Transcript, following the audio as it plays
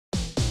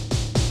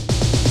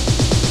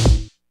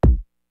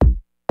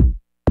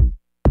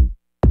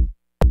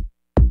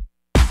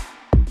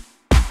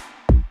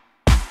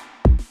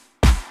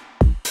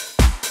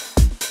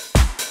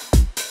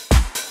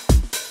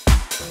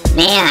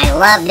Man, I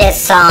love this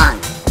song.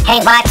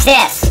 Hey, watch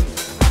this.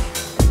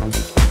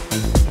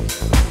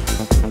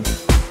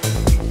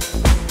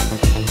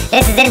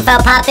 This is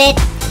InfoPuppet,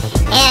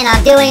 and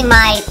I'm doing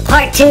my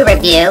part 2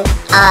 review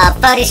of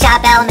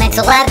Photoshop Elements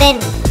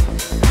 11.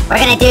 We're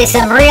going to do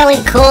some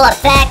really cool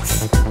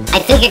effects. I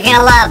think you're going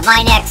to love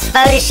my next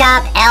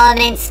Photoshop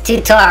Elements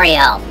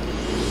tutorial.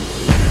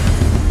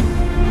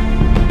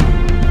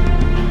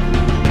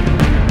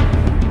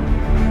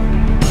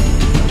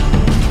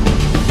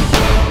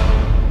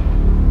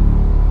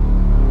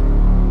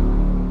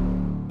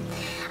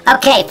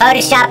 Okay,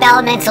 Photoshop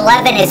Elements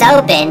 11 is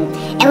open,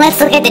 and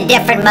let's look at the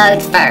different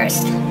modes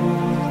first.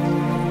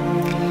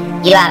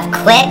 You have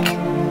Quick,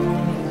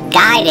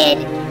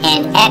 Guided,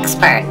 and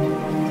Expert.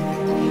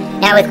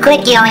 Now with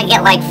Quick you only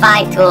get like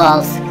 5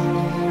 tools,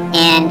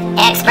 and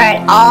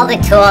Expert, all the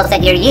tools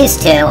that you're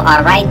used to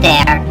are right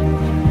there.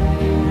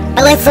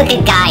 But let's look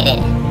at Guided.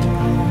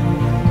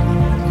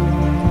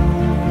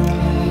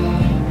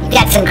 You've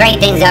got some great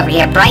things over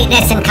here.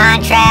 Brightness and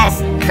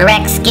contrast,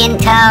 correct skin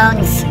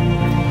tones.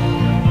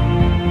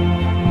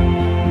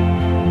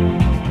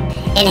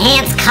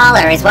 Enhanced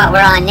color is what we're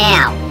on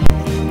now.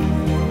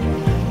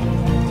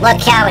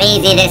 Look how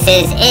easy this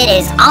is. It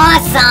is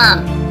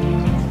awesome!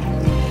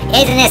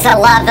 Isn't this a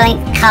lovely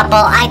couple?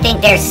 I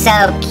think they're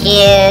so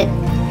cute.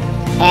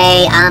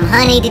 Hey,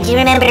 honey, did you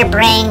remember to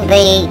bring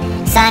the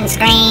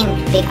sunscreen?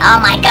 Oh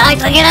my gosh,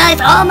 look at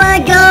us! Oh my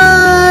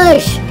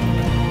gosh!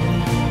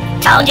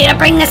 Told you to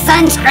bring the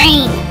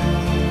sunscreen!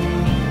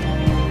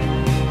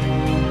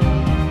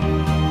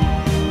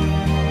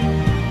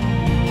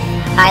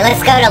 Alright,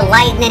 let's go to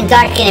Lighten and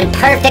Darken and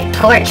Perfect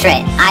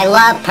Portrait. I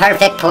love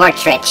Perfect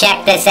Portrait.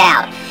 Check this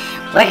out.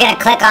 We're going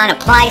to click on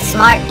Apply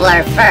Smart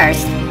Blur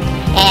first.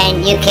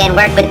 And you can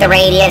work with the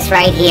radius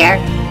right here.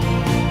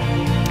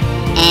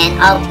 And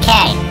OK.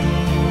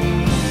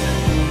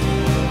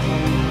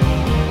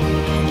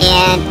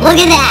 And look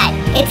at that.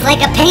 It's like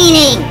a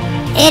painting.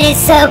 It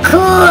is so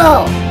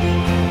cool.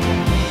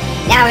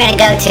 Now we're going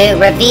to go to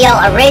Reveal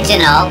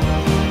Original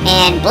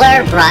and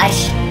Blur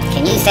Brush.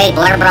 Can you say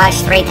blur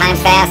brush 3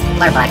 times fast?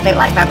 Blur brush, blur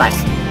brush, blur brush.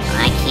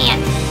 I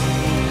can't.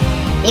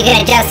 You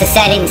can adjust the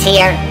settings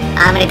here.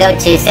 I'm going to go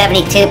to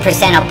 72%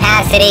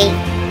 opacity.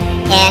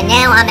 And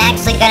now I'm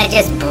actually going to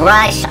just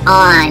brush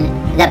on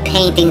the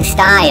painting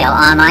style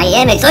on my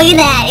image. Look at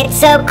that! It's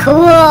so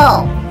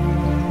cool!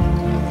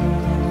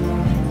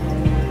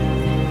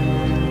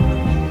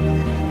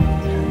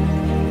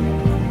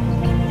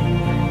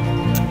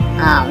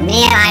 Oh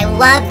man, I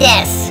love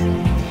this!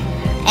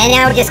 And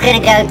now we're just going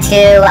to go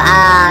to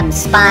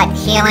Spot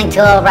Healing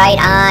Tool, Right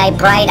Eye,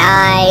 Bright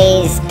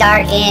Eyes,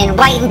 Darken,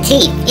 Whiten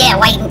Teeth. Yeah,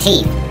 Whiten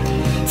Teeth.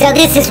 So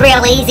this is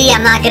real easy.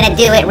 I'm not going to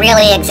do it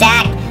really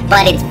exact,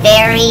 but it's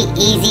very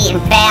easy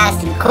and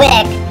fast and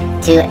quick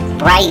to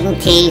brighten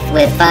teeth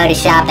with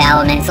Photoshop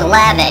Elements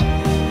 11.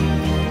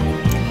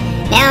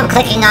 Now I'm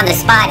clicking on the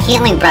Spot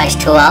Healing Brush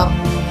tool,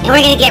 and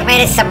we're going to get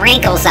rid of some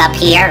wrinkles up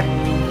here.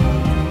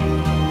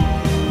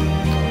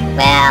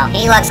 Well,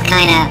 he looks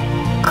kind of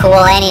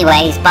cool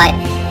anyways, but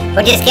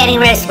we're just getting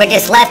rid of, we're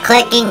just left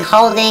clicking,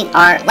 holding,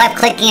 or left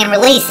clicking and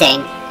releasing.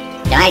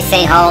 Did I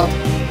say hold?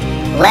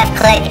 Left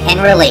click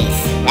and release.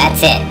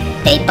 That's it.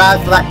 They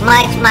both look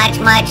much, much,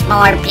 much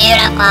more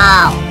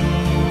beautiful.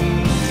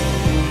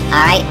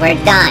 Alright, we're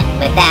done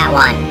with that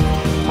one.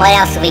 What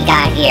else have we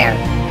got here?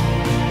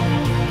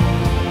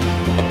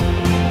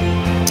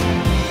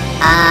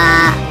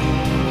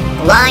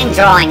 Line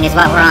drawing is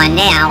what we're on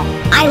now.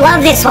 I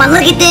love this one.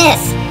 Look at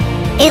this.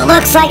 It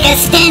looks like a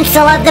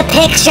stencil of the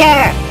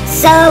picture!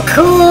 So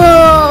cool!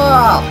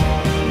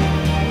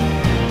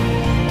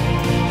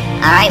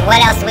 Alright,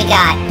 what else we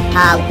got?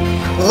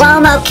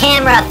 Lomo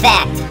camera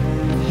effect.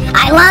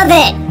 I love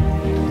it!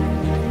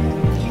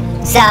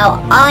 So,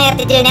 all I have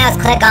to do now is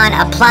click on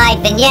Apply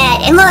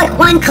Vignette, and look,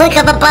 one click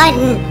of a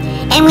button,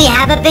 and we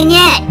have a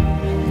vignette!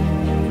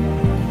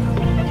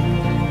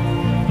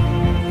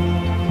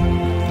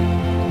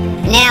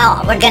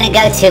 Now we're going to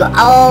go to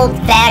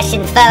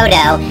old-fashioned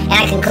photo, and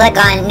I can click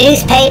on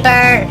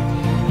newspaper,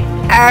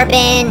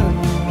 urban,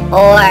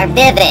 or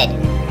vivid.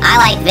 I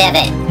like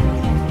vivid.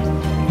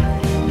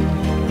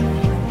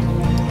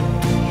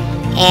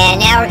 And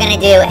now we're going to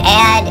do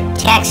add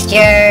texture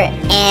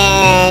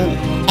and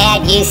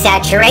add use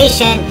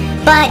saturation.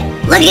 But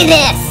look at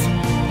this.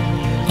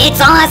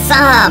 It's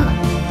awesome.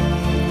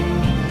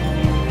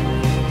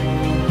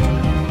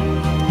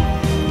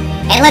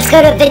 And let's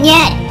go to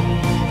vignette.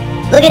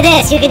 Look at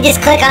this, you can just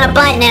click on a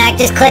button, and I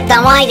just clicked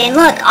on white, and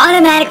look,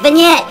 automatic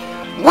vignette.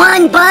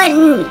 One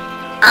button.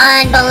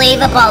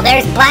 Unbelievable,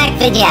 there's black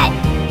vignette.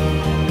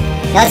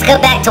 Now let's go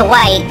back to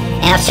white,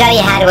 and I'll show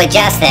you how to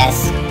adjust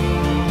this.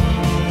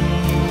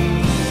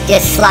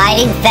 Just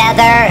sliding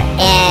feather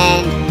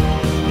and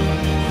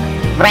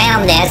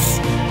round this.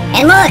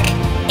 And look,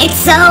 it's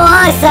so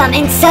awesome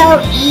and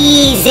so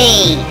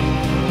easy.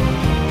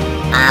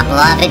 I'm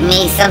loving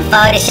me some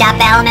Photoshop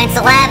Elements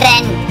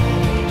 11.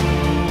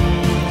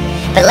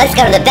 But let's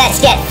go to the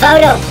best yet,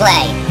 Photo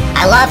Play.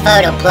 I love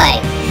Photo Play.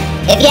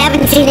 If you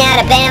haven't seen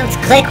Out of Bounds,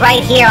 click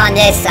right here on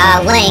this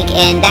link,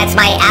 and that's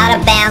my Out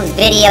of Bounds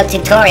video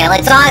tutorial.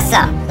 It's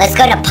awesome. Let's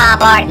go to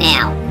pop art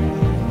now.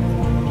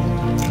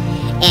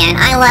 And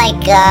I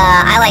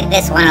like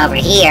this one over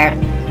here.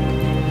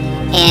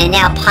 And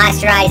now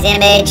posterize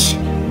image.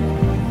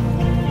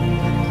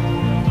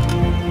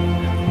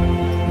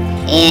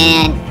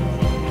 And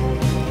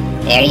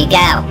there you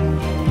go.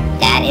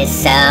 That is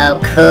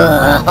so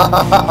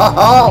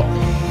cool.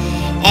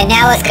 And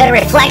now let's go to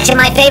reflection,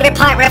 my favorite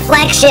part,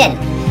 reflection.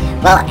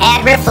 Well,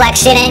 add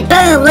reflection and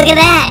boom, look at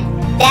that.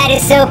 That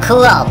is so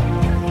cool.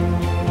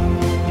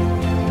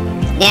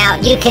 Now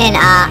you can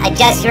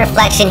adjust your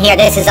reflection here.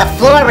 This is a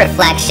floor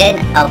reflection,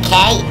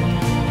 okay?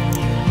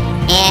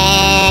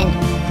 And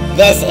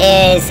this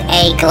is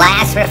a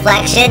glass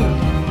reflection.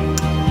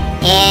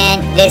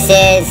 And this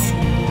is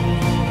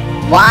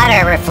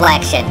water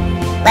reflection.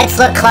 Let's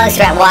look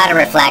closer at water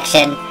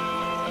reflection.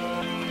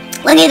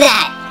 Look at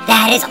that.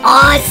 That is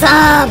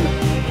awesome!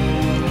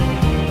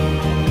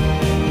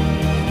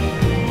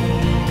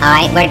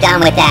 Alright, we're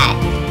done with that.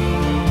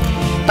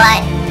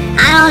 But,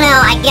 I don't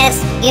know, I guess,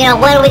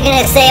 what are we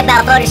going to say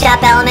about Photoshop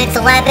Elements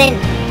 11?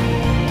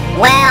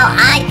 Well,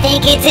 I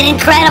think it's an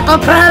incredible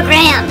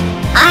program!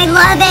 I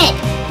love it!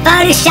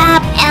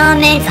 Photoshop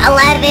Elements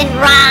 11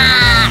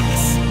 rocks!